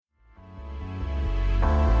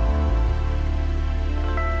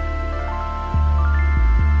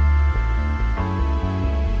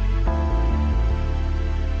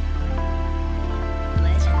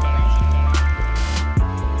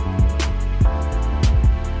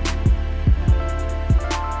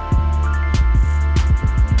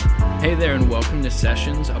there, and welcome to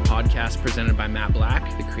Sessions, a podcast presented by Matt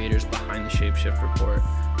Black, the creators behind the Shapeshift Report.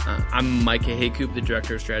 I'm Micah Haycoop, the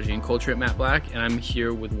Director of Strategy and Culture at Matt Black, and I'm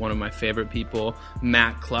here with one of my favorite people,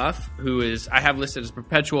 Matt Clough, who is, I have listed as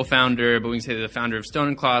perpetual founder, but we can say the founder of Stone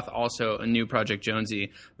and Cloth, also a new Project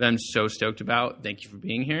Jonesy that I'm so stoked about. Thank you for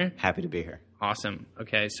being here. Happy to be here. Awesome.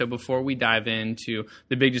 Okay, so before we dive into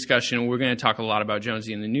the big discussion, we're going to talk a lot about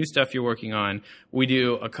Jonesy and the new stuff you're working on. We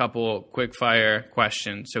do a couple quick-fire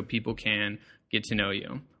questions so people can get to know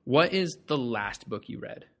you. What is the last book you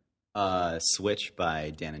read? Switch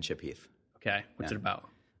by Dan and Chip Heath. Okay, what's it about?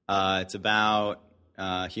 It's about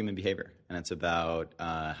human behavior, and it's about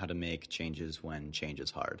how to make changes when change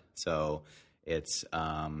is hard. So it's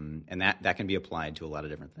and that can be applied to a lot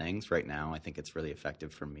of different things. Right now, I think it's really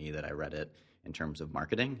effective for me that I read it in terms of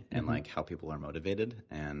marketing and like how people are motivated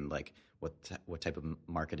and like what type of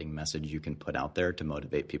marketing message you can put out there to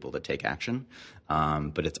motivate people to take action.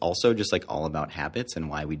 But it's also just like all about habits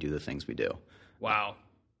and why we do the things we do. Wow.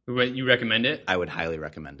 You recommend it? I would highly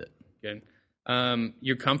recommend it. Good.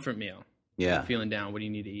 Your comfort meal. Yeah. You're feeling down. What do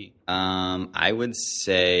you need to eat? I would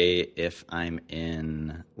say if I'm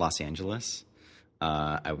in Los Angeles,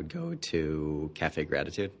 I would go to Cafe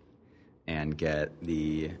Gratitude and get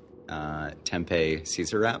the tempeh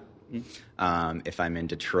Caesar wrap. If I'm in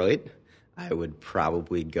Detroit, I would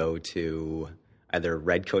probably go to either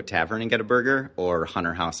Red Coat Tavern and get a burger or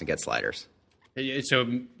Hunter House and get sliders.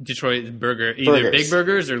 So Detroit burger, either big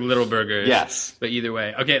burgers or little burgers. Yes. But either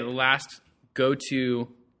way. Okay, last go-to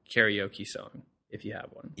karaoke song, if you have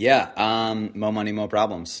one. Yeah, Mo Money, Mo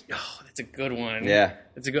Problems. Oh, that's a good one. Yeah.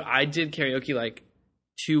 I did karaoke like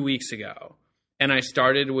 2 weeks ago. And I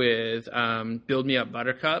started with Build Me Up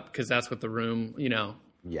Buttercup because that's what the room,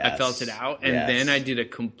 I felt it out. And then I did a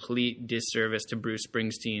complete disservice to Bruce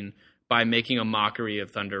Springsteen by making a mockery of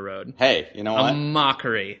Thunder Road. Hey, you know what? A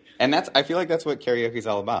mockery. And I feel like that's what karaoke is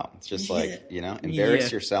all about. It's just like,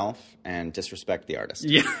 embarrass yourself and disrespect the artist.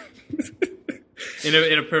 Yeah. In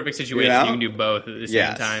a perfect situation, you can do both at the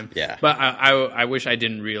same time. Yeah. But I wish I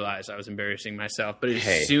didn't realize I was embarrassing myself. But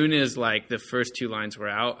as soon as like the first two lines were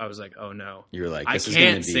out, I was like, oh no. You were like, I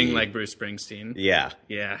can't sing like Bruce Springsteen. Yeah.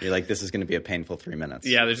 Yeah. You're like, this is going to be a painful 3 minutes.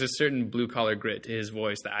 Yeah, there's a certain blue collar grit to his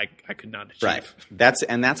voice that I could not achieve. Right.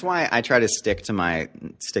 That's why I try to stick to my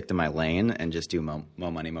lane and just do Mo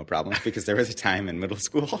Money, Mo Problems, because there was a time in middle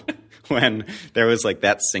school when there was like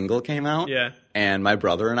that single came out. Yeah. And my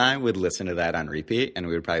brother and I would listen to that on repeat, and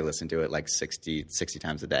we would probably listen to it like 60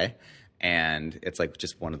 times a day. And it's like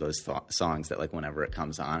just one of those songs that like whenever it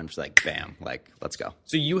comes on, I'm just like, bam, like, let's go.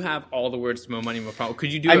 So you have all the words to Mo Money, Mo Problem.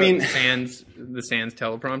 Could you do the Sans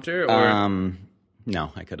teleprompter? Or?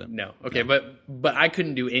 No, I couldn't. No. Okay, no. But I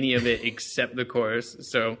couldn't do any of it except the chorus,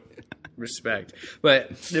 so respect.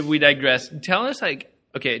 But we digress. Tell us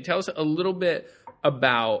a little bit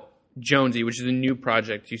about Jonesy, which is a new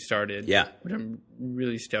project you started. Yeah. Which I'm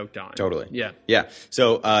really stoked on. Totally. Yeah. Yeah.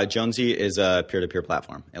 So Jonesy is a peer-to-peer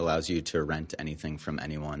platform. It allows you to rent anything from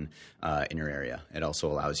anyone in your area. It also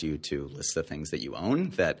allows you to list the things that you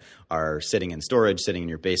own that are sitting in storage, sitting in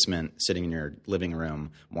your basement, sitting in your living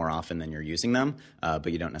room more often than you're using them,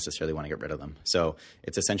 but you don't necessarily want to get rid of them. So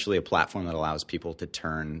it's essentially a platform that allows people to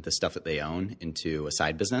turn the stuff that they own into a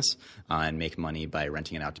side business and make money by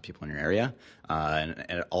renting it out to people in your area. And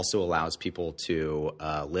it also allows people to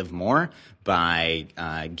live more by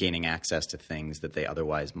gaining access to things that they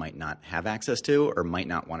otherwise might not have access to or might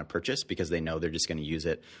not want to purchase because they know they're just going to use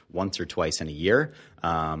it once or twice in a year,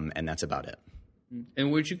 and that's about it.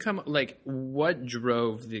 And would you what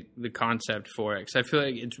drove the concept for it? Because I feel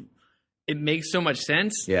like it makes so much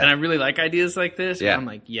sense, and I really like ideas like this. Yeah. I'm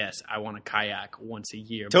like, yes, I want a kayak once a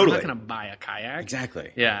year. Totally. But I'm not going to buy a kayak.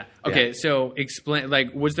 Exactly. Yeah. Okay, so explain,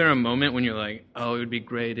 was there a moment when you're like, oh, it would be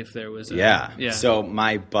great if there was a... Yeah. So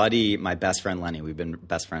my best friend Lenny, we've been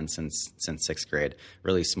best friends since 6th grade,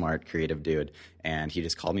 really smart, creative dude. And he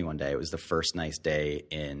just called me one day. It was the first nice day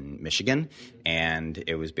in Michigan. And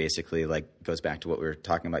it was basically goes back to what we were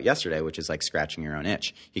talking about yesterday, which is like scratching your own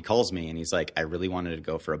itch. He calls me and he's like, I really wanted to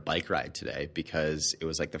go for a bike ride today because it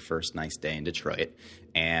was like the first nice day in Detroit.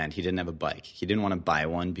 And he didn't have a bike. He didn't want to buy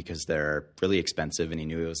one because they're really expensive and he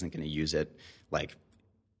knew he wasn't going to use it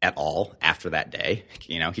at all after that day.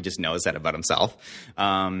 He just knows that about himself.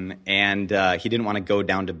 And he didn't want to go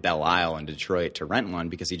down to Belle Isle in Detroit to rent one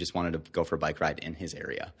because he just wanted to go for a bike ride in his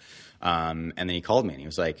area. And then he called me and he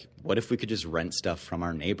was like, what if we could just rent stuff from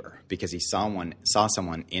our neighbor? Because he saw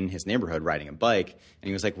someone in his neighborhood riding a bike. And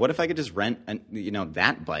he was like, what if I could just rent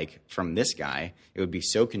that bike from this guy? It would be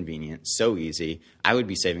so convenient, so easy. I would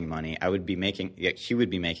be saving money. He would be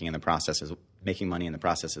making in the process making money in the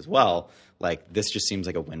process as well. Like, this just seems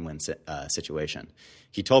like a win-win situation.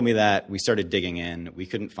 He told me that. We started digging in. We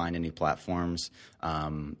couldn't find any platforms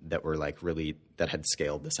that were like really that had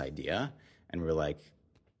scaled this idea, and we were like,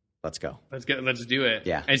 let's go. Let's do it.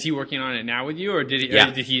 Yeah. Is he working on it now with you, or did he? Yeah.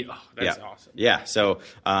 Or did he? Oh, that's awesome. Yeah. So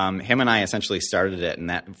him and I essentially started it, and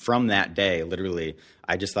that from that day, literally,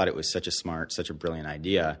 I just thought it was such a brilliant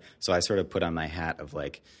idea. So I sort of put on my hat of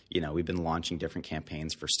like, we've been launching different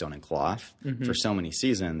campaigns for Stone and Cloth for so many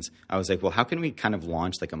seasons. I was like, well, how can we kind of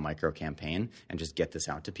launch like a micro campaign and just get this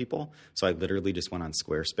out to people? So I literally just went on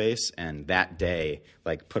Squarespace, and that day,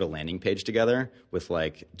 like, put a landing page together with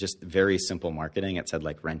like just very simple marketing. It said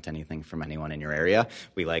like, rent anything from anyone in your area.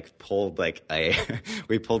 We like pulled like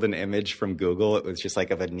we pulled an image from Google. It was just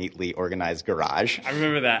like of a neatly organized garage. I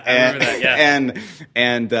remember that. Yeah.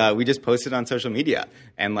 And we just posted on social media,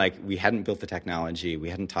 and like, we hadn't built the technology, we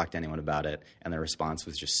hadn't talked to anyone about it, and the response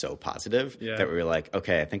was just so positive that we were like,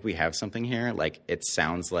 okay, I think we have something here. Like, it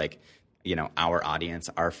sounds like, our audience,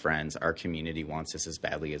 our friends, our community wants this as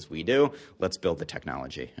badly as we do. Let's build the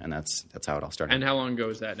technology, and that's how it all started. And how long ago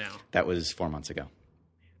was that now? That was 4 months ago.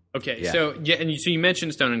 Okay, Yeah. so you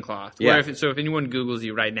mentioned Stone and Cloth. Yeah. If anyone Googles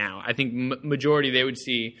you right now, I think majority they would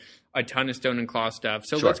see a ton of Stone and Cloth stuff.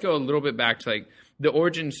 So Sure. let's go a little bit back to like the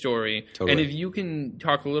origin story. Totally. And if you can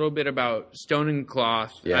talk a little bit about Stone and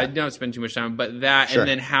Cloth, Yeah. I don't spend too much time, but that, Sure. and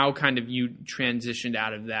then how kind of you transitioned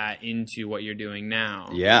out of that into what you're doing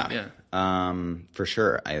now. Yeah. For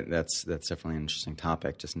sure. That's definitely an interesting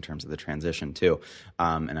topic, just in terms of the transition too.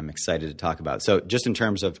 And I'm excited to talk about it. So just in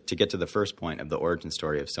terms of, to get to the first point of the origin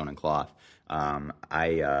story of Stone and Cloth,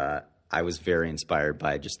 I was very inspired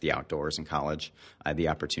by just the outdoors in college. I had the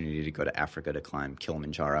opportunity to go to Africa to climb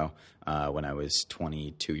Kilimanjaro when I was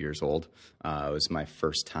 22 years old. It was my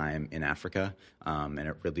first time in Africa, and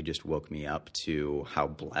it really just woke me up to how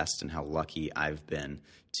blessed and how lucky I've been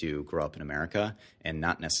to grow up in America and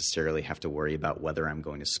not necessarily have to worry about whether I'm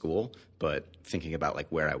going to school, but thinking about like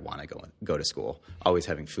where I want to go to school. Always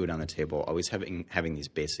having food on the table, always having these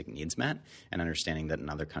basic needs met, and understanding that in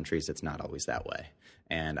other countries it's not always that way.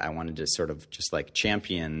 And I wanted to sort of just like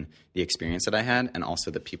champion the experience that I had and also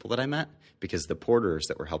the people that I met, because the porters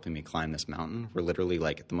that were helping me climb this mountain were literally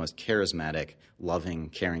like the most charismatic, loving,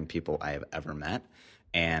 caring people I have ever met,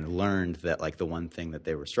 and learned that like the one thing that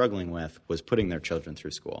they were struggling with was putting their children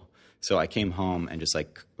through school. So I came home and just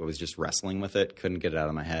like was just wrestling with it, couldn't get it out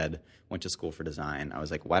of my head, went to school for design. I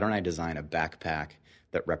was like, why don't I design a backpack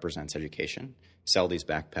that represents education, sell these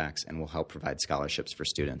backpacks, and will help provide scholarships for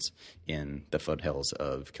students in the foothills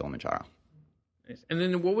of Kilimanjaro. And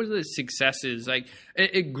then what were the successes? Like,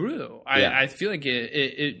 it grew. Yeah. I feel like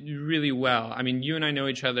it really well. I mean, you and I know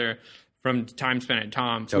each other from time spent at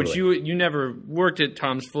Tom's, Totally. which you never worked at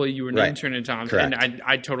Tom's fully. You were an Right. intern at Tom's. Correct. And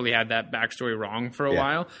I totally had that backstory wrong for a Yeah.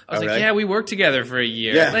 while. I was Oh, like, really? yeah, we worked together for a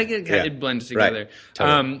year. Yeah. Like, it blends Right. together.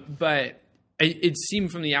 Totally. But it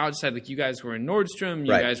seemed from the outside like you guys were in Nordstrom,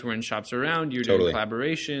 you Right. guys were in shops around, you were Totally. doing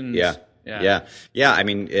collaborations. Yeah. I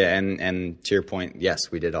mean, and to your point,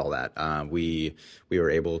 yes, we did all that. We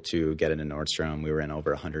were able to get into Nordstrom. We were in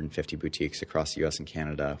over 150 boutiques across the U.S. and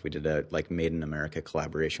Canada. We did a like Made in America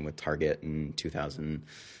collaboration with Target in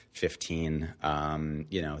 2015.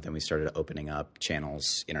 Then we started opening up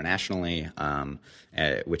channels internationally,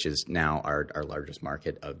 which is now our largest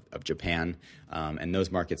market of Japan. And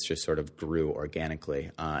those markets just sort of grew organically.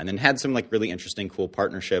 And then had some like really interesting, cool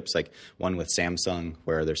partnerships, like one with Samsung,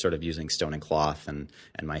 where they're sort of using Stone and Cloth and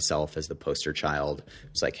myself as the poster child.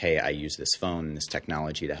 It's like, hey, I use this phone, this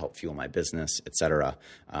technology to help fuel my business, et cetera.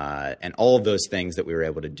 And all of those things that we were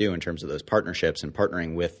able to do in terms of those partnerships and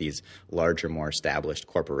partnering with these larger, more established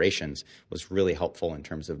corporations was really helpful in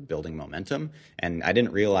terms of building momentum. And I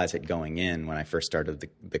didn't realize it going in when I first started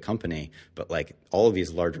the company, but like all of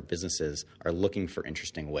these larger businesses are looking for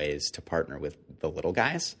interesting ways to partner with the little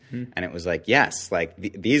guys. Mm-hmm. And it was like, yes, like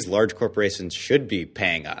these large corporations should be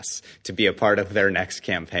paying us to be a part of their next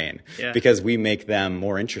campaign because we make them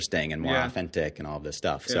more interesting and more authentic and all of this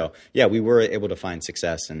stuff. Yeah. So yeah, we were able to find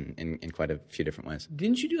success in quite a few different ways.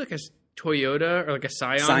 Didn't you do like a Toyota or like a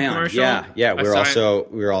Scion commercial? Yeah. We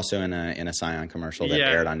were also in a Scion commercial that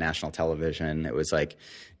aired on national television. It was like,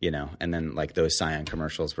 and then like those Scion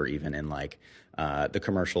commercials were even in like the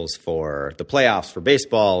commercials for the playoffs for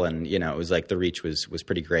baseball, and it was like the reach was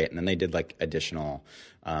pretty great. And then they did like additional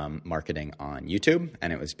marketing on YouTube,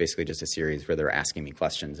 and it was basically just a series where they were asking me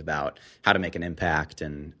questions about how to make an impact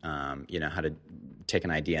and how to take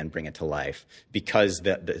an idea and bring it to life, because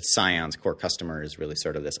the Scion's core customer is really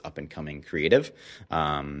sort of this up and coming creative,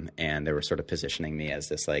 and they were sort of positioning me as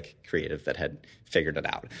this like creative that had figured it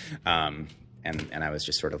out. and I was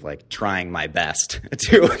just sort of like trying my best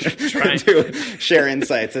to share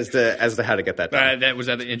insights as to how to get that done. That was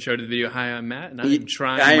at the intro to the video. Hi, I'm Matt, and I'm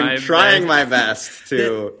trying my best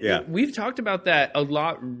to. Yeah, we've talked about that a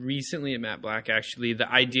lot recently at Matt Black. Actually,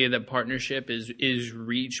 the idea that partnership is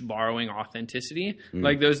reach, borrowing, authenticity.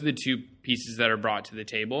 Like those are the two pieces that are brought to the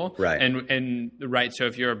table. Right. And right. So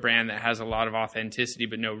if you're a brand that has a lot of authenticity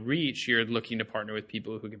but no reach, you're looking to partner with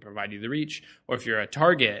people who can provide you the reach. Or if you're a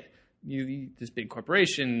Target, this big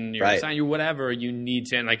corporation, you're right. you whatever, you need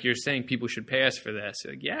to, and like you're saying, people should pay us for this.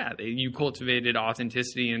 Like, yeah, you cultivated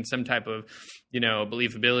authenticity and some type of,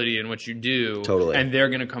 believability in what you do. Totally. And they're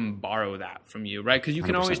going to come borrow that from you, right? Because you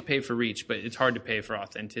can 100%. always pay for reach, but it's hard to pay for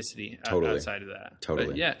authenticity outside of that. Totally.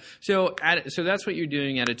 But yeah. So that's what you're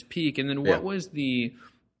doing at its peak. And then what was the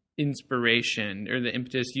inspiration or the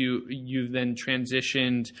impetus? You then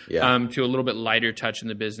transitioned to a little bit lighter touch in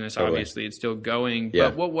the business. Totally. Obviously it's still going, Yeah.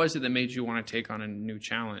 but what was it that made you want to take on a new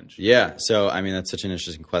challenge? Yeah. So, I mean, that's such an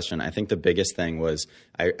interesting question. I think the biggest thing was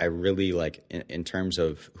I really like in terms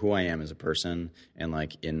of who I am as a person and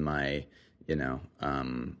like in my,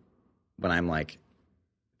 when I'm like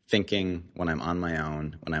thinking, when I'm on my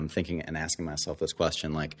own, when I'm thinking and asking myself this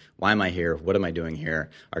question, like, why am I here? What am I doing here?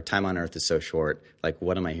 Our time on earth is so short. Like,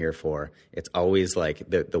 what am I here for? It's always like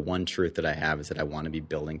the one truth that I have is that I want to be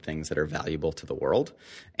building things that are valuable to the world.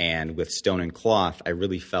 And with Stone and Cloth, I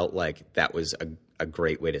really felt like that was a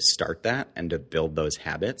great way to start that and to build those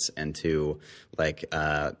habits and to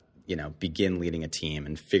begin leading a team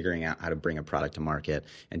and figuring out how to bring a product to market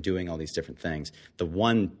and doing all these different things. The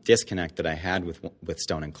one disconnect that I had with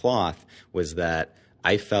Stone and Cloth was that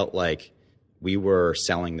I felt like we were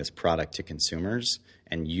selling this product to consumers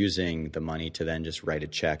and using the money to then just write a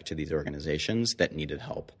check to these organizations that needed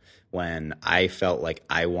help. When I felt like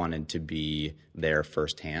I wanted to be there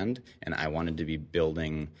firsthand and I wanted to be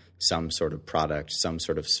building some sort of product, some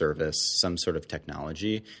sort of service, some sort of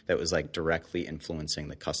technology that was like directly influencing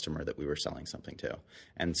the customer that we were selling something to.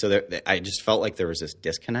 And so I just felt like there was this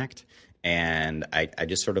disconnect. And I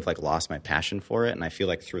just sort of like lost my passion for it. And I feel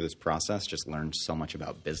like through this process just learned so much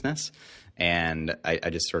about business. And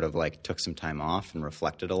I just sort of like took some time off and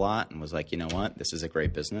reflected a lot and was like, you know what, this is a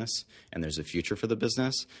great business and there's a future for the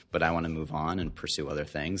business, but I want to move on and pursue other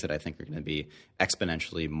things that I think are going to be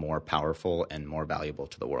exponentially more powerful and more valuable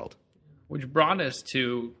to the world. Which brought us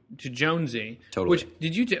to Jonesy. Totally.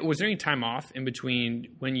 Which was there any time off in between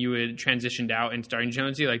when you had transitioned out and starting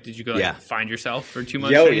Jonesy? Like, did you go find yourself for 2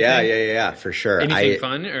 months? Yeah, for sure. Anything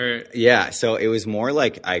fun or? Yeah, so it was more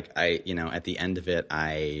like I at the end of it,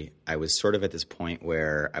 I was sort of at this point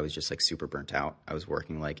where I was just like super burnt out. I was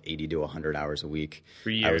working like 80 to 100 hours a week. For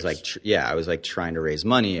years. I was like, I was like trying to raise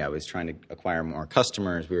money. I was trying to acquire more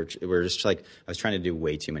customers. We were just like, I was trying to do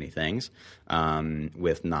way too many things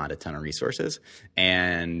with not a ton of resources,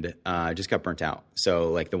 and I just got burnt out.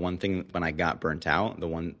 So like the one thing when I got burnt out, the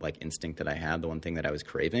one like instinct that I had, the one thing that I was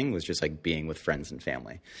craving was just like being with friends and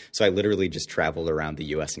family. So I literally just traveled around the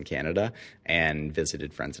U.S. and Canada and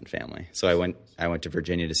visited friends and family. So I went to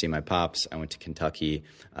Virginia to see my pops. I went to Kentucky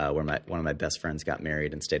where one of my best friends got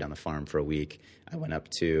married and stayed on the farm for a week. I went up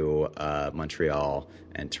to Montreal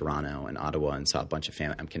and Toronto and Ottawa and saw a bunch of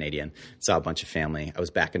family. I'm Canadian. Saw a bunch of family. I was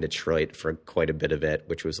back in Detroit for quite a bit of it,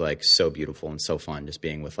 which was like so beautiful and so fun, just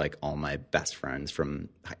being with like all my best friends from,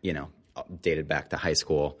 dated back to high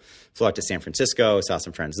school. Flew out to San Francisco, saw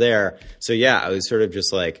some friends there. So yeah, I was sort of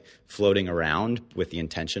just like floating around with the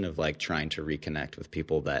intention of like trying to reconnect with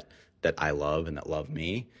people that I love and that love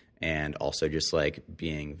me. And also just like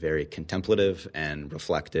being very contemplative and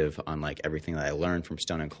reflective on like everything that I learned from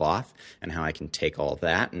Stone and Cloth and how I can take all of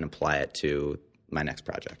that and apply it to my next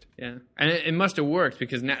project. Yeah, and it must have worked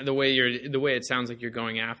because now the way it sounds like you're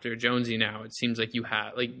going after Jonesy now, it seems like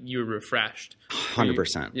you're refreshed.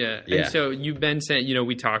 100%. Yeah. And so you've been saying,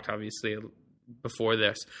 we talked obviously before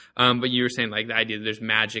this, but you were saying like the idea that there's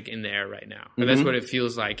magic in there right now. Mm-hmm. That's what it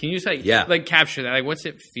feels like. Can you just like capture that? Like, what's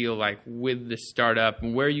it feel like with the startup,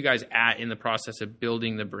 and where are you guys at in the process of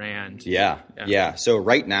building the brand? Yeah. So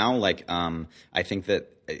right now, like, I think that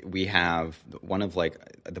we have one of like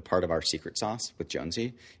the part of our secret sauce with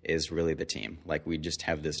Jonesy is really the team. Like we just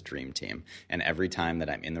have this dream team. And every time that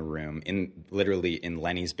I'm in the room, literally in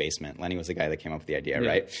Lenny's basement, Lenny was the guy that came up with the idea,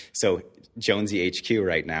 right? So Jonesy HQ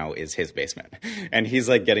right now is his basement. And he's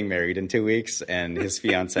like getting married in 2 weeks. And his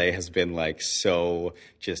fiance has been like so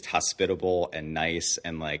just hospitable and nice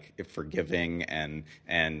and like forgiving and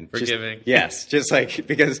forgiving. Just like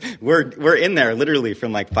because we're in there literally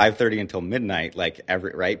from like 5:30 until midnight, like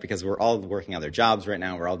right? Because we're all working other jobs right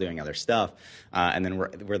now. We're all doing other stuff. And then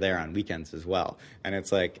we're there on weekends as well. And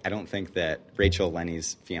it's like, I don't think that Rachel,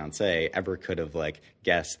 Lenny's fiance, ever could have like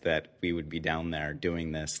guessed that we would be down there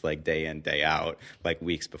doing this like day in, day out, like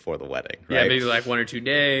weeks before the wedding, right? Yeah, maybe like 1 or 2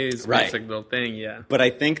 days. Right. It's like a little thing, yeah. But I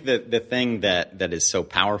think that the thing that is so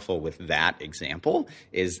powerful with that example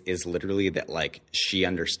is literally that like she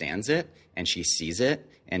understands it and she sees it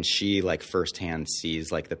and she like firsthand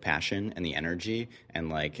sees like the passion and the energy and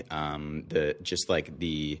like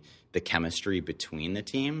the chemistry between the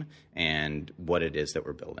team and what it is that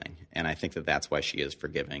we're building. And I think that that's why she is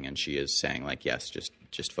forgiving and she is saying like, yes,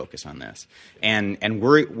 just focus on this. And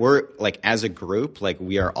we're like, as a group, like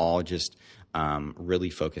we are all just really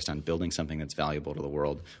focused on building something that's valuable to the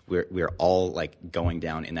world. We're all like going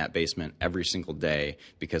down in that basement every single day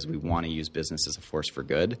because we want to use business as a force for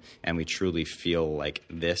good, and we truly feel like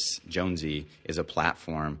this Jonesy is a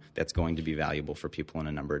platform that's going to be valuable for people in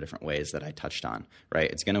a number of different ways that I touched on.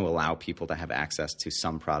 Right? It's going to allow people to have access to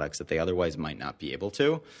some products that they otherwise might not be able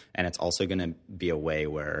to, and it's also going to be a way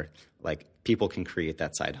where like people can create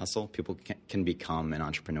that side hustle. People can become an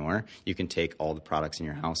entrepreneur. You can take all the products in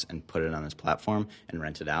your house and put it on this platform and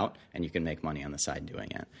rent it out, and you can make money on the side doing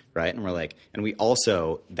it, right? And we're like, and we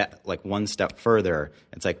also, that like one step further,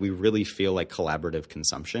 it's like we really feel like collaborative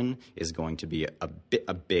consumption is going to be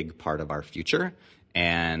a big part of our future.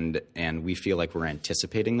 And we feel like we're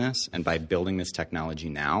anticipating this, and by building this technology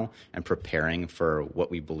now and preparing for what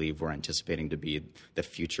we believe we're anticipating to be the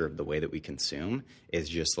future of the way that we consume is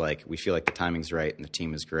just like we feel like the timing's right and the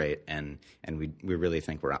team is great, and we really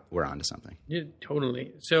think we're onto something. Yeah,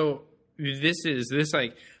 totally. So this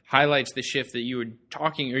like highlights the shift that you were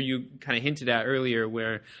talking or you kind of hinted at earlier,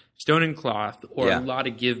 where Stone and Cloth or a lot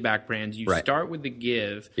of give back brands, you start with the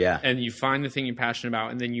give, and you find the thing you're passionate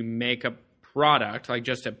about, and then you make a product, like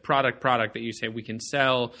just a product that you say we can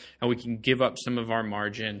sell and we can give up some of our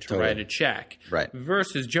margin to write a check. Right.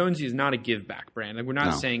 Versus Jonesy is not a give back brand. Like we're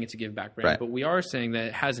not saying it's a give back brand, but we are saying that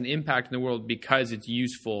it has an impact in the world because it's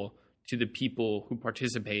useful to the people who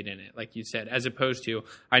participate in it, like you said, as opposed to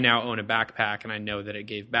I now own a backpack and I know that it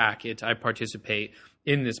gave back. It's I participate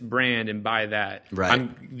in this brand and by that,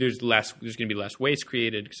 there's going to be less waste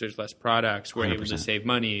created because there's less products. We're 100%. Able to save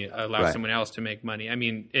money, allow someone else to make money. I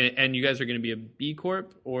mean, and you guys are going to be a B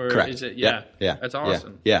Corp or is it? Yeah. That's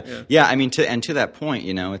awesome. Yeah. I mean, to that point,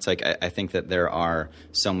 you know, it's like, I think that there are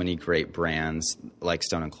so many great brands like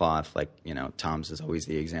Stone and Cloth, like, you know, Tom's is always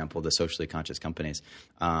the example, the socially conscious companies.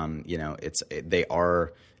 You know, they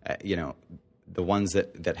are, you know, the ones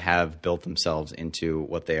that have built themselves into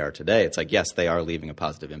what they are today, it's like, yes, they are leaving a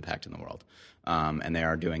positive impact in the world. And they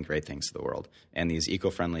are doing great things to the world. And these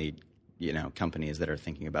eco-friendly, you know, companies that are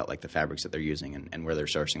thinking about like the fabrics that they're using and where they're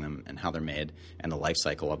sourcing them and how they're made and the life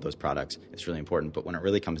cycle of those products is really important. But when it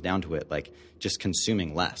really comes down to it, like just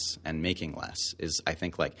consuming less and making less is, I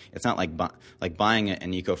think, like it's not like buying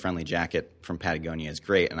an eco-friendly jacket from Patagonia is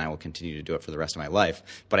great and I will continue to do it for the rest of my life.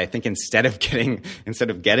 But I think instead of getting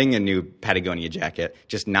a new Patagonia jacket,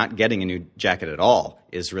 just not getting a new jacket at all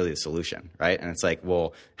is really the solution, right? And it's like,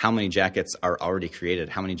 well, how many jackets are already created?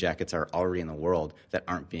 How many jackets are already in the world that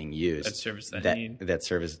aren't being used? That serves that need. That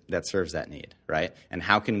serves that need, right? And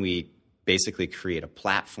how can we basically create a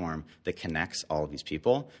platform that connects all of these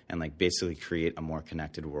people and like basically create a more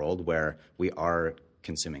connected world where we are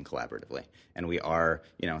consuming collaboratively and we are,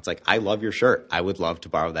 you know, it's like, I love your shirt. I would love to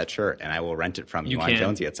borrow that shirt and I will rent it from you on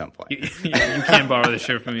Jonesy at some point. You can borrow the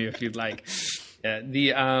shirt from me if you'd like.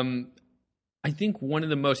 I think one of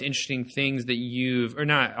the most interesting things that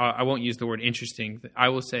I won't use the word interesting. I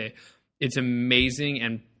will say it's amazing,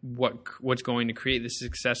 and what's going to create the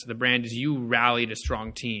success of the brand is you rallied a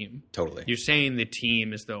strong team. Totally. You're saying the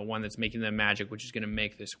team is the one that's making the magic, which is going to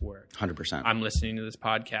make this work. 100%. I'm listening to this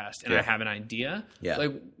podcast, and I have an idea. Yeah.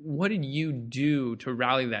 Like, what did you do to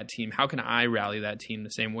rally that team? How can I rally that team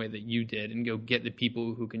the same way that you did and go get the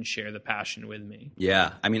people who can share the passion with me?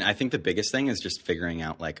 Yeah. I mean, I think the biggest thing is just figuring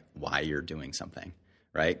out, like, why you're doing something.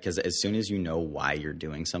 Right? Because as soon as you know why you're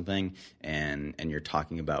doing something and you're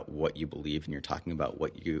talking about what you believe and you're talking about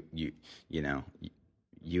what you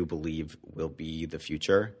believe will be the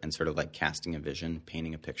future and sort of like casting a vision,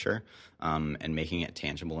 painting a picture, and making it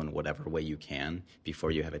tangible in whatever way you can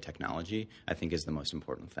before you have a technology, I think is the most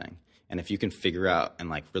important thing. And if you can figure out and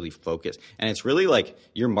like really focus, and it's really like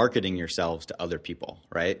you're marketing yourselves to other people,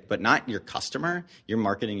 right? But not your customer. You're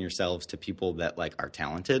marketing yourselves to people that like are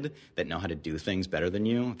talented, that know how to do things better than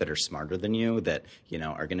you, that are smarter than you, that, you know,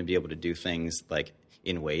 are going to be able to do things like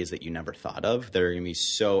in ways that you never thought of that are going to be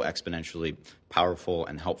so exponentially powerful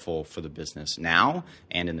and helpful for the business now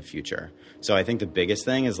and in the future. So I think the biggest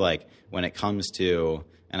thing is like when it comes to,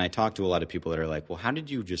 and I talk to a lot of people that are like, well, how did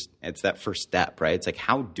you just, it's that first step, right? It's like,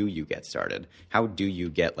 how do you get started? How do you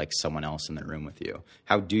get like someone else in the room with you?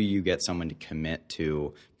 How do you get someone to commit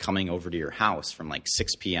to coming over to your house from like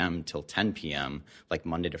 6 p.m. till 10 p.m., like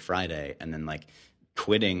Monday to Friday, and then like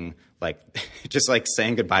quitting, like just like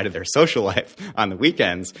saying goodbye to their social life on the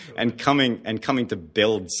weekends and coming to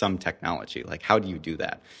build some technology? Like, how do you do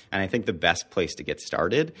that? And I think the best place to get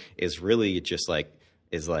started is really just like,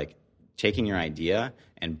 taking your idea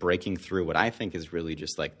and breaking through what I think is really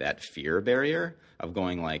just like that fear barrier of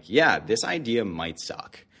going like, yeah, this idea might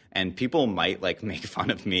suck. And people might like make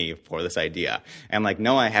fun of me for this idea. And like,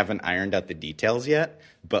 no, I haven't ironed out the details yet.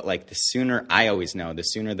 But like the sooner, I always know, the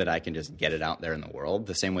sooner that I can just get it out there in the world,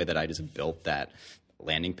 the same way that I just built that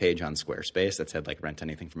landing page on Squarespace that said like rent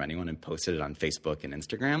anything from anyone and posted it on Facebook and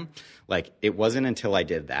Instagram. Like it wasn't until I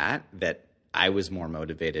did that I was more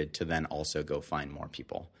motivated to then also go find more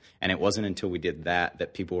people. And it wasn't until we did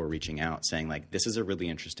that people were reaching out saying like, this is a really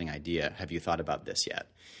interesting idea. Have you thought about this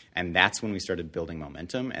yet? And that's when we started building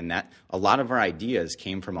momentum. And that a lot of our ideas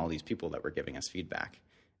came from all these people that were giving us feedback.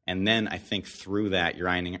 And then I think through that, you're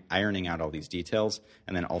ironing out all these details.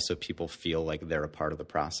 And then also people feel like they're a part of the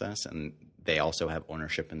process and they also have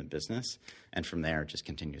ownership in the business. And from there, it just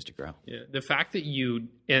continues to grow. Yeah. The fact that you,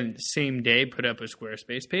 in the same day, put up a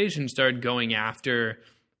Squarespace page and started going after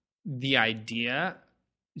the idea,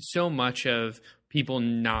 so much of people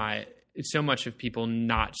not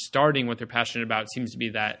starting what they're passionate about seems to be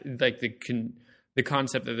that, like the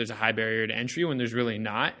concept that there's a high barrier to entry when there's really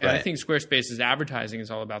not. And right. I think Squarespace's advertising is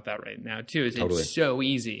all about that right now too. Totally. It's so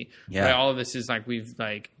easy. Yeah. Right? All of this is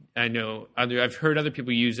like, I've heard other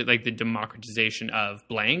people use it, like the democratization of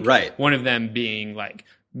blank. Right. One of them being like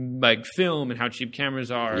film and how cheap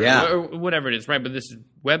cameras are, yeah. or whatever it is. Right. But this is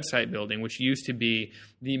website building, which used to be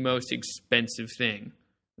the most expensive thing.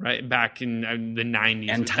 Right, back in the 90s.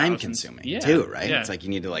 And time consuming too, right? Yeah. It's like you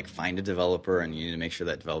need to like find a developer and you need to make sure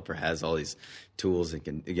that developer has all these tools and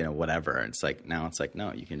can, whatever. And it's like, now it's like,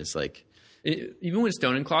 no, you can just like. Even with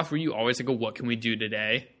Stone and Cloth, were you always like, what can we do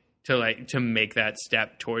today to make that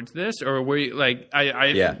step towards this? Or were you like,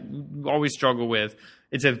 I always struggle with,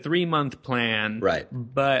 it's a 3-month plan. Right.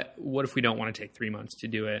 But what if we don't want to take 3 months to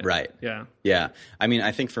do it? Right. Yeah. Yeah. I mean,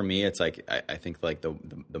 I think for me, it's like, I think like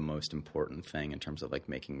the most important thing in terms of like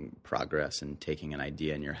making progress and taking an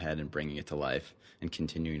idea in your head and bringing it to life and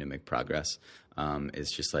continuing to make progress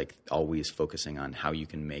is just like always focusing on how you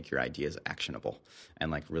can make your ideas actionable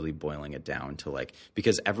and like really boiling it down to like,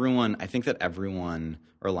 because I think that everyone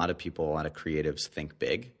or a lot of people, a lot of creatives think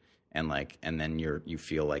big. And then you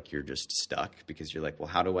feel like you're just stuck because you're like, well,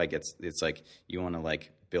 how do I get? It's like you want to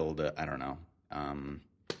like build a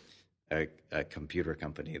computer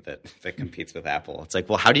company that competes with Apple. It's like,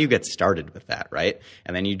 well, how do you get started with that, right?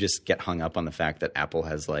 And then you just get hung up on the fact that Apple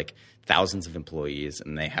has like thousands of employees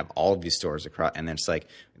and they have all of these stores across. And then it's like,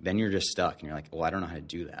 then you're just stuck and you're like, well, I don't know how to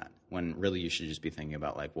do that. When really you should just be thinking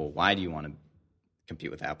about like, well, why do you want to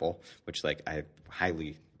compete with Apple? Which like I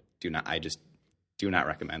highly do not. I just do not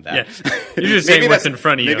recommend that. Yeah. You're just saying what's in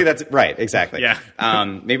front of you. Maybe that's right. Exactly. Yeah.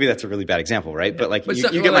 Maybe that's a really bad example, right? But like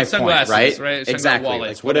you get like my point, right? Exactly.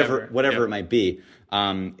 Wallets, like whatever it might be,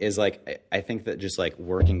 is like I think that just like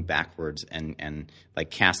working backwards and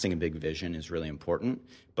like casting a big vision is really important.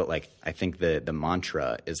 But like I think the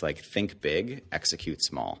mantra is like think big, execute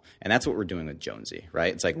small, and that's what we're doing with Jonesy,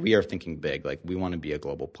 right? It's like we are thinking big. Like we want to be a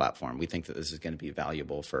global platform. We think that this is going to be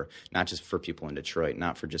valuable for not just for people in Detroit,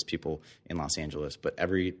 not for just people in Los Angeles, but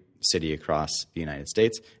every city across the United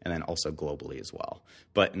States, and then also globally as well.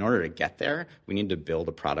 But in order to get there, we need to build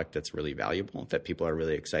a product that's really valuable, that people are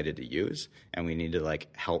really excited to use, and we need to like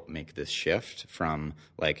help make this shift from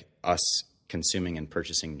like us consuming and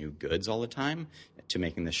purchasing new goods all the time to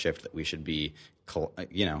making the shift that we should be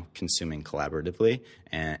consuming collaboratively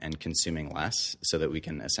and consuming less so that we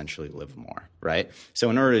can essentially live more, right? So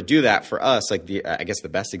in order to do that for us, like I guess the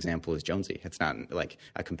best example is Jonesy. It's not like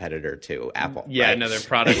a competitor to Apple. Yeah, right? Another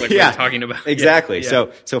product like we're talking about. Exactly. Yeah.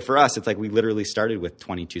 So for us, it's like we literally started with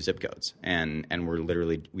 22 zip codes and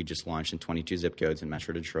we just launched in 22 zip codes in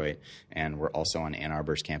Metro Detroit, and we're also on Ann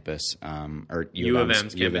Arbor's campus, or U of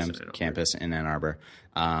M's campus in Ann Arbor.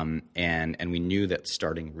 And we knew that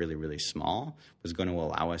starting really, really small was going to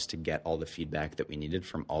allow us to get all the feedback that we needed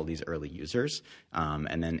from all these early users,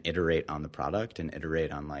 and then iterate on the product and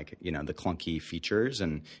iterate on like, you know, the clunky features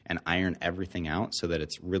and iron everything out so that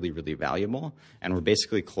it's really, really valuable. And we're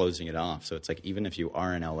basically closing it off. So it's like, even if you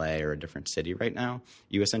are in LA or a different city right now,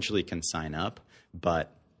 you essentially can sign up,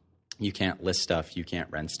 but you can't list stuff, you can't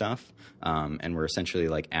rent stuff, and we're essentially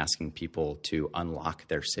like asking people to unlock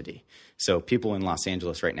their city. So people in Los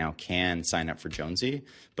Angeles right now can sign up for Jonesy,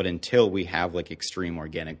 but until we have like extreme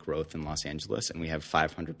organic growth in Los Angeles and we have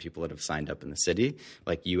 500 people that have signed up in the city,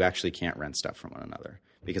 like you actually can't rent stuff from one another,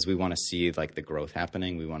 because we want to see like the growth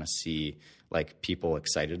happening. We want to see like people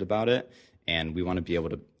excited about it. And we want to be able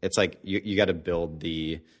to, it's like you got to build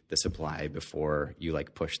the supply before you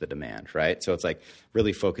like push the demand, right? So it's like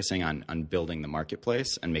really focusing on building the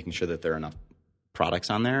marketplace and making sure that there are enough products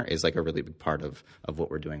on there is like a really big part of what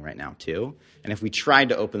we're doing right now too. And if we tried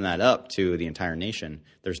to open that up to the entire nation,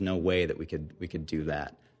 there's no way that we could do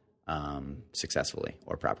that successfully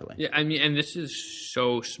or properly. Yeah, I mean, and this is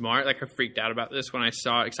so smart. Like I freaked out about this when I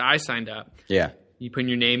saw it, because I signed up. Yeah. You put in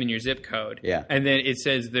your name and your zip code. Yeah. And then it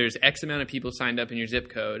says there's X amount of people signed up in your zip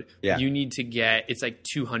code. Yeah. You need to get, it's like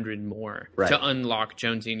 200 more right. to unlock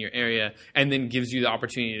Jonesy in your area, and then gives you the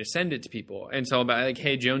opportunity to send it to people. And so about like,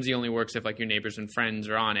 hey, Jonesy only works if like your neighbors and friends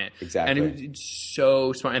are on it. Exactly. And it's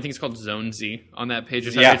so smart. I think it's called Zonesy on that page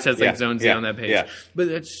or something. Yeah. It says like Zonesy on that page. Yeah. But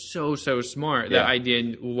that's so smart. The idea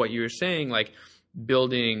and what you were saying, like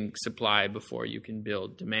building supply before you can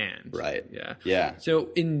build demand. Right. Yeah. Yeah. So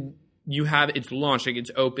it's launched, like it's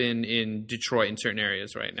open in Detroit in certain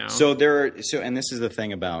areas right now. And this is the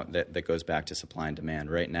thing about that goes back to supply and demand.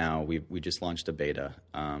 Right now, we just launched a beta.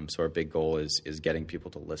 So our big goal is getting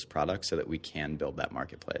people to list products so that we can build that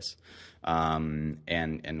marketplace. And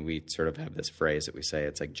we sort of have this phrase that we say,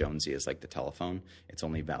 it's like Jonesy is like the telephone. It's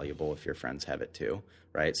only valuable if your friends have it too,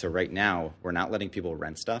 right? So right now, we're not letting people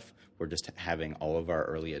rent stuff. We're just having all of our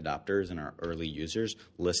early adopters and our early users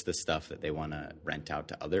list the stuff that they want to rent out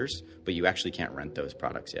to others, but you actually can't rent those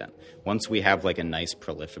products yet. Once we have like a nice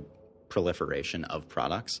proliferation of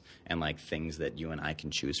products and like things that you and I can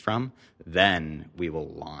choose from, then we will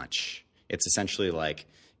launch. It's essentially like,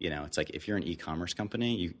 you know, it's like if you're an e-commerce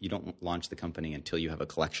company, you don't launch the company until you have a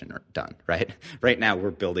collection done, right? Right now, we're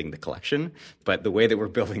building the collection, but the way that we're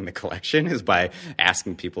building the collection is by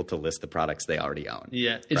asking people to list the products they already own.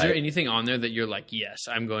 Yeah. Is there anything on there that you're like, yes,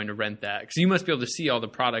 I'm going to rent that? Because you must be able to see all the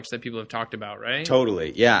products that people have talked about, right?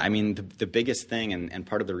 Totally. Yeah. I mean, the biggest thing and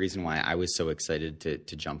part of the reason why I was so excited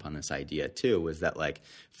to jump on this idea too was that like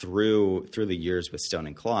through the years with Stone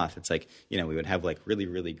and Cloth, it's like, you know, we would have like really,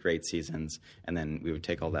 really great seasons, and then we would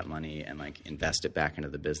take all that money and like invest it back into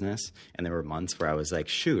the business. And there were months where I was like,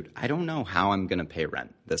 shoot, I don't know how I'm going to pay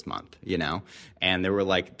rent this month, you know? And there were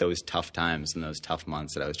like those tough times and those tough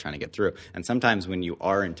months that I was trying to get through. And sometimes when you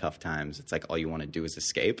are in tough times, it's like all you want to do is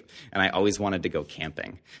escape. And I always wanted to go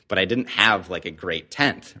camping, but I didn't have like a great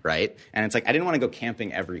tent, right? And it's like I didn't want to go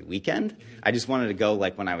camping every weekend. I just wanted to go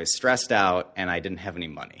like when I was stressed out and I didn't have any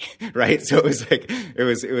money, right? So it was like it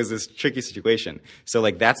was this tricky situation. So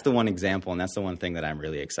like that's the one example, and that's the one thing that I'm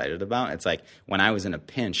really excited about. It's like when I was in a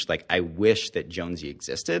pinch, like I wish that Jonesy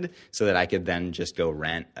existed so that I could then just go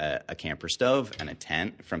rent a camper stove and a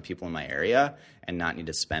tent from people in my area and not need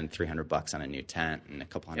to spend $300 on a new tent and a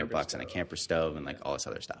couple $100 on a camper stove and like all this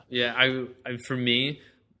other stuff. Yeah, I for me,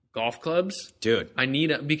 golf clubs, dude. I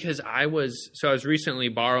need because I was recently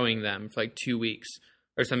borrowing them for like 2 weeks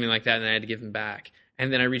or something like that, and I had to give them back.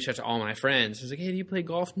 And then I reached out to all my friends. I was like, "Hey, do you play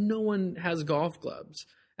golf?" No one has golf clubs.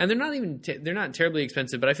 And they're not even they're not terribly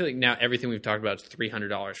expensive, but I feel like now everything we've talked about is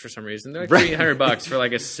 $300 for some reason. They're like $300 for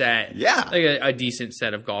like a set, like a decent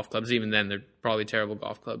set of golf clubs. Even then, they're probably terrible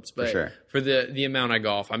golf clubs. But for the amount I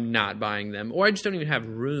golf, I'm not buying them, or I just don't even have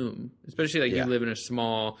room. Especially like you live in a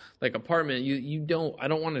small like apartment. I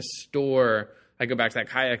don't want to store. I go back to that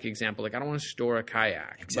kayak example. Like I don't want to store a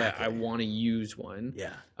kayak, but I want to use one.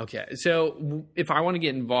 Yeah. Okay. So if I want to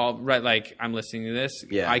get involved, right? Like I'm listening to this,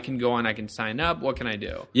 I can go on. I can sign up. What can I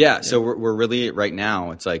do? Yeah. So we're really right now.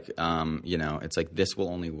 It's like it's like this will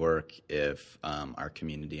only work if our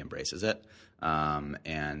community embraces it.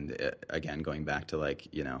 And again, going back to like,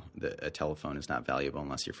 a telephone is not valuable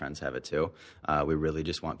unless your friends have it too. We really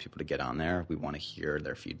just want people to get on there. We want to hear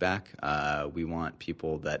their feedback. We want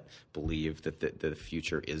people that believe that the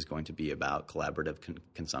future is going to be about collaborative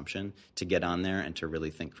consumption to get on there and to really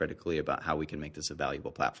think critically about how we can make this a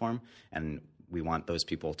valuable platform. And we want those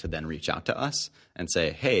people to then reach out to us and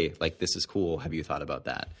say, hey, like, this is cool. Have you thought about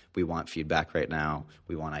that? We want feedback right now.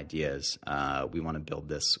 We want ideas. We want to build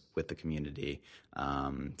this with the community.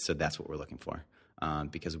 So that's what we're looking for.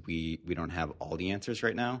 because we don't have all the answers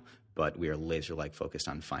right now, but we are laser-like focused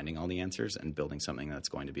on finding all the answers and building something that's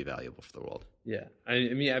going to be valuable for the world. Yeah.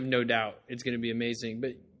 I mean, I have no doubt it's going to be amazing.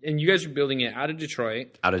 And you guys are building it out of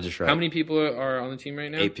Detroit. Out of Detroit. How many people are on the team right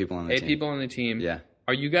now? 8 people on the team. 8 people on the team. Yeah.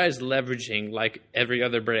 Are you guys leveraging, like every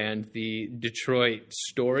other brand, the Detroit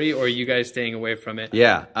story, or are you guys staying away from it?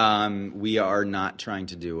 Yeah. We are not trying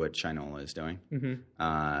to do what Shinola is doing.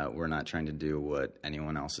 Mm-hmm. We're not trying to do what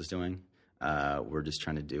anyone else is doing. We're just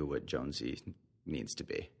trying to do what Jonesy needs to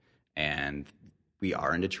be. And we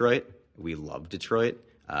are in Detroit. We love Detroit.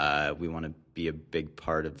 We want to be a big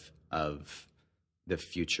part of the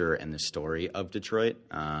future and the story of Detroit.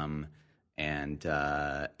 And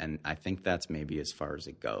I think that's maybe as far as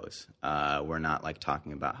it goes. We're not like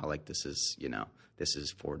talking about how like this is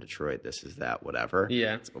for Detroit, this is that, whatever.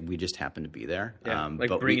 Yeah. We just happen to be there. Yeah.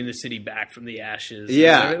 Like bringing the city back from the ashes.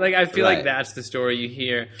 Yeah. Like I feel like that's the story you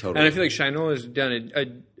hear. Totally. And I feel like Shinola has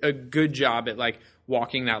done a good job at like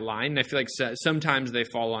walking that line. And I feel like sometimes they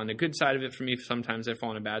fall on a good side of it for me. Sometimes they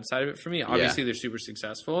fall on a bad side of it for me. Obviously, they're super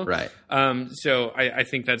successful. Right. So I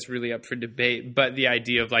think that's really up for debate. But the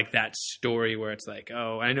idea of like that story where it's like,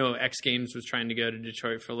 oh, I know X Games was trying to go to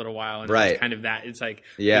Detroit for a little while. And it's kind of that. It's like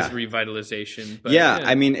this revitalization. But,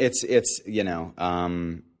 I mean, it's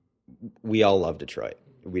we all love Detroit.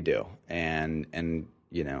 We do. And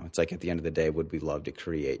it's like at the end of the day, would we love to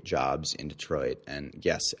create jobs in Detroit? And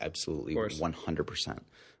yes, absolutely, 100%.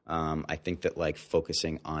 I think that like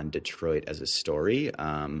focusing on Detroit as a story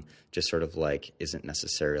just sort of like isn't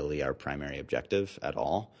necessarily our primary objective at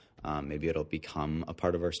all. Maybe it'll become a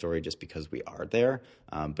part of our story just because we are there,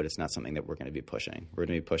 but it's not something that we're going to be pushing. We're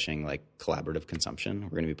going to be pushing like collaborative consumption. We're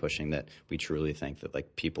going to be pushing that we truly think that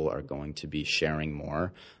like people are going to be sharing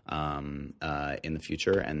more in the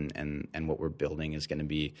future, and what we're building is going to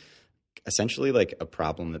be essentially like a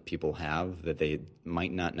problem that people have that they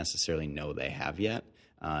might not necessarily know they have yet.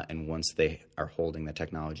 And once they are holding the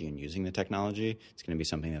technology and using the technology, it's going to be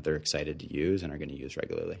something that they're excited to use and are going to use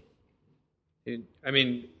regularly. I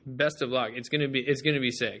mean, best of luck. It's gonna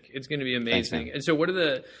be sick. It's gonna be amazing. Thanks, and so, what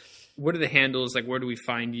are the handles? Like, where do we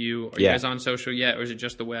find you? Are you guys on social yet, or is it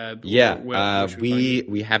just the web? Yeah,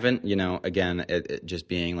 we haven't. Again, it just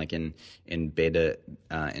being like in beta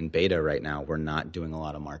right now, we're not doing a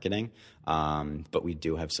lot of marketing. But we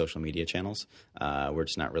do have social media channels. We're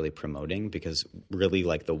just not really promoting because really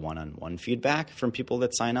like the one-on-one feedback from people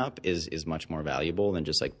that sign up is much more valuable than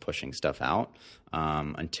just like pushing stuff out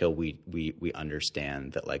until we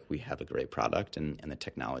understand that like we have a great product and the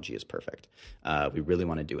technology is perfect. We really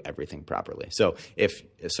want to do everything properly. So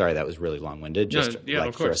sorry, that was really long-winded. Just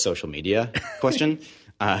for a social media question.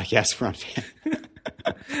 Yes, we're on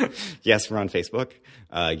yes, we're on Facebook.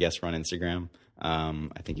 Yes, we're on Instagram.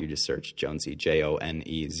 I think you just search Jonesie,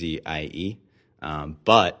 Jonezie.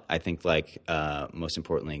 But I think like most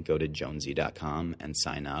importantly, go to jonesie.com and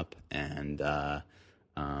sign up and,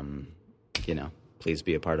 please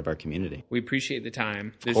be a part of our community. We appreciate the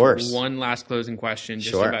time. There's of course. One last closing question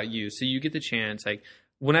just about you. So you get the chance, like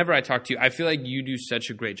whenever I talk to you, I feel like you do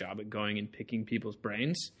such a great job at going and picking people's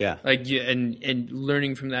brains. Yeah. Like and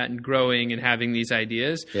learning from that and growing and having these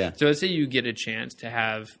ideas. Yeah. So let's say you get a chance to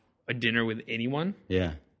have a dinner with anyone.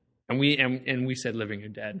 Yeah. And we said living or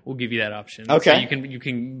dead. We'll give you that option. Okay. So you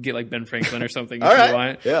can get like Ben Franklin or something if you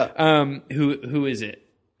want. Yeah. Who is it?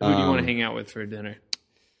 Who do you want to hang out with for dinner?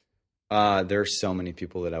 There are so many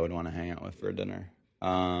people that I would want to hang out with for a dinner.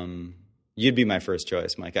 You'd be my first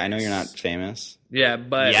choice, Mike. I know you're not famous. Yeah,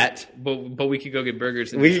 but yet. But we could go get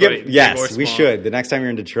burgers in we Detroit. Yes, we should. The next time you're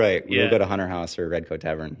in Detroit, we'll go to Hunter House or Red Coat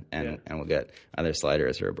Tavern and we'll get either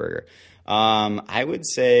sliders or a burger. I would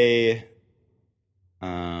say,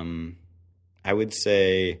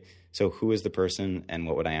 so who is the person and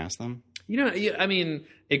what would I ask them? I mean,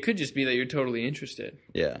 it could just be that you're totally interested.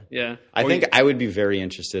 Yeah. Yeah. I think I would be very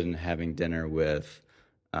interested in having dinner with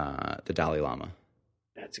the Dalai Lama.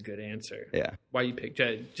 That's a good answer. Yeah. Why you pick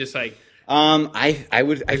just like I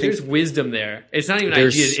think there's wisdom there. It's not even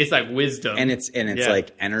ideas, it's like wisdom. And it's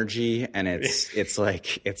like energy and it's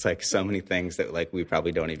like so many things that like we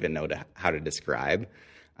probably don't even know how to describe.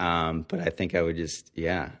 But I think I would just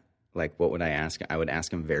like what would I ask? I would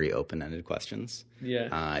ask him very open-ended questions. Yeah.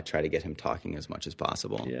 I try to get him talking as much as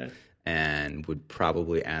possible. Yeah. And would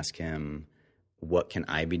probably ask him what can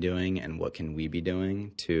I be doing and what can we be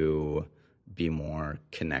doing to be more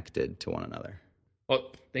connected to one another.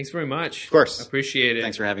 Well, thanks very much. Of course. Appreciate it.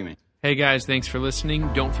 Thanks for having me. Hey guys, thanks for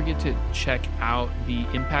listening. Don't forget to check out the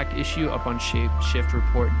impact issue up on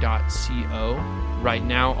shapeshiftreport.co. Right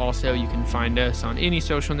now, also, you can find us on any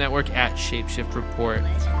social network at Shapeshift Report.